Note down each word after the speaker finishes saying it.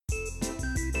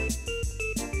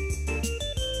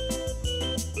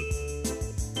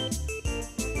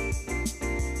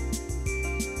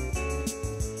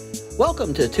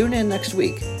Welcome to Tune In Next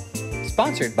Week,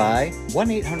 sponsored by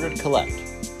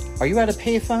 1-800-COLLECT. Are you at a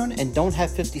payphone and don't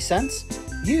have 50 cents?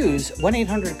 Use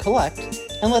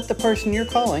 1-800-COLLECT and let the person you're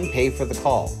calling pay for the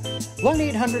call.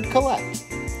 1-800-COLLECT.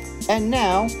 And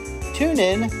now, tune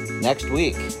in next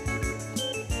week.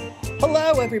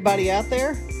 Hello, everybody out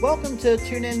there. Welcome to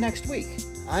Tune In Next Week.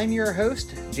 I'm your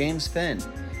host, James Finn.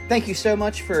 Thank you so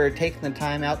much for taking the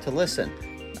time out to listen.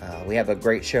 We have a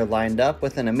great show lined up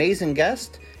with an amazing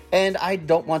guest, and I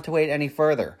don't want to wait any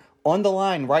further. On the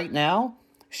line right now,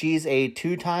 she's a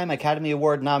 2-time Academy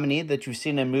Award nominee that you've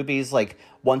seen in movies like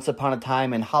Once Upon a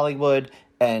Time in Hollywood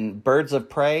and Birds of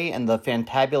Prey and the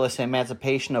Fantabulous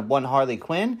Emancipation of One Harley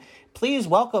Quinn. Please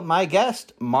welcome my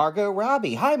guest, Margot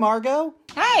Robbie. Hi, Margot.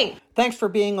 Hi. Thanks for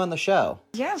being on the show.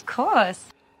 Yeah, of course.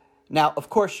 Now, of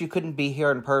course, you couldn't be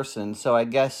here in person, so I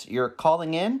guess you're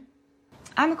calling in?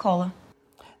 I'm a caller.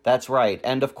 That's right.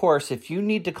 And of course, if you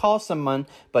need to call someone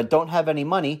but don't have any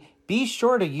money, be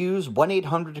sure to use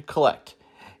 1-800-COLLECT.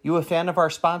 You a fan of our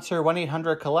sponsor,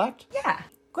 1-800-COLLECT? Yeah.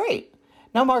 Great.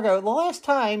 Now, Margot, the last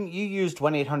time you used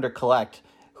 1-800-COLLECT,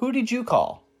 who did you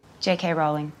call? J.K.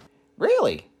 Rowling.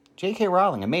 Really? J.K.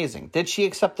 Rowling, amazing. Did she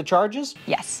accept the charges?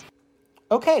 Yes.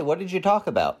 Okay, what did you talk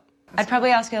about? I'd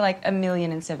probably ask her like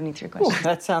 1,073 questions. Ooh,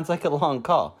 that sounds like a long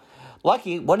call.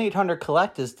 Lucky,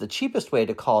 1-800-COLLECT is the cheapest way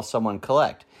to call someone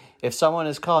collect. If someone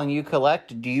is calling you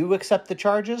collect, do you accept the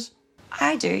charges?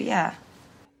 I do, yeah.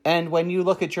 And when you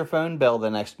look at your phone bill the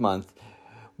next month,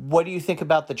 what do you think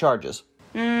about the charges?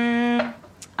 I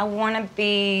want to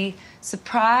be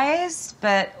surprised,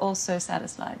 but also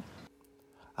satisfied.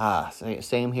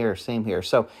 Same here.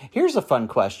 So here's a fun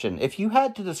question. If you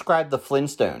had to describe the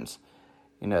Flintstones,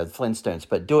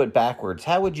 but do it backwards,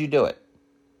 how would you do it?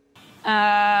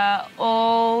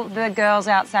 All the girls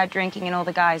outside drinking and all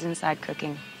the guys inside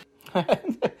cooking.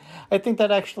 I think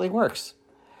that actually works.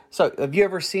 So, have you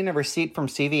ever seen a receipt from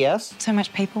CVS? So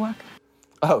much paperwork.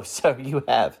 Oh, so you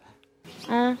have.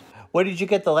 What did you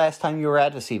get the last time you were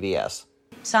at a CVS?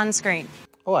 Sunscreen.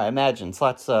 Oh, I imagine.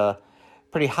 It's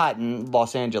pretty hot in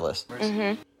Los Angeles.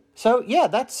 Mm-hmm. So, yeah,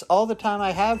 that's all the time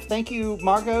I have. Thank you,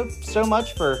 Margot, so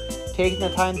much for taking the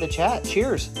time to chat.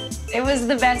 Cheers. It was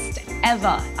the best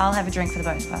ever. I'll have a drink for the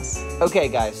both of us. Okay,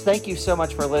 guys, thank you so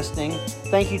much for listening.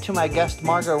 Thank you to my guest,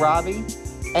 Margot Robbie.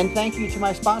 And thank you to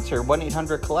my sponsor,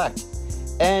 1-800-COLLECT.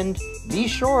 And be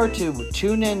sure to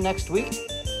tune in next week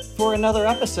for another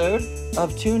episode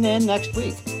of Tune In Next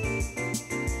Week.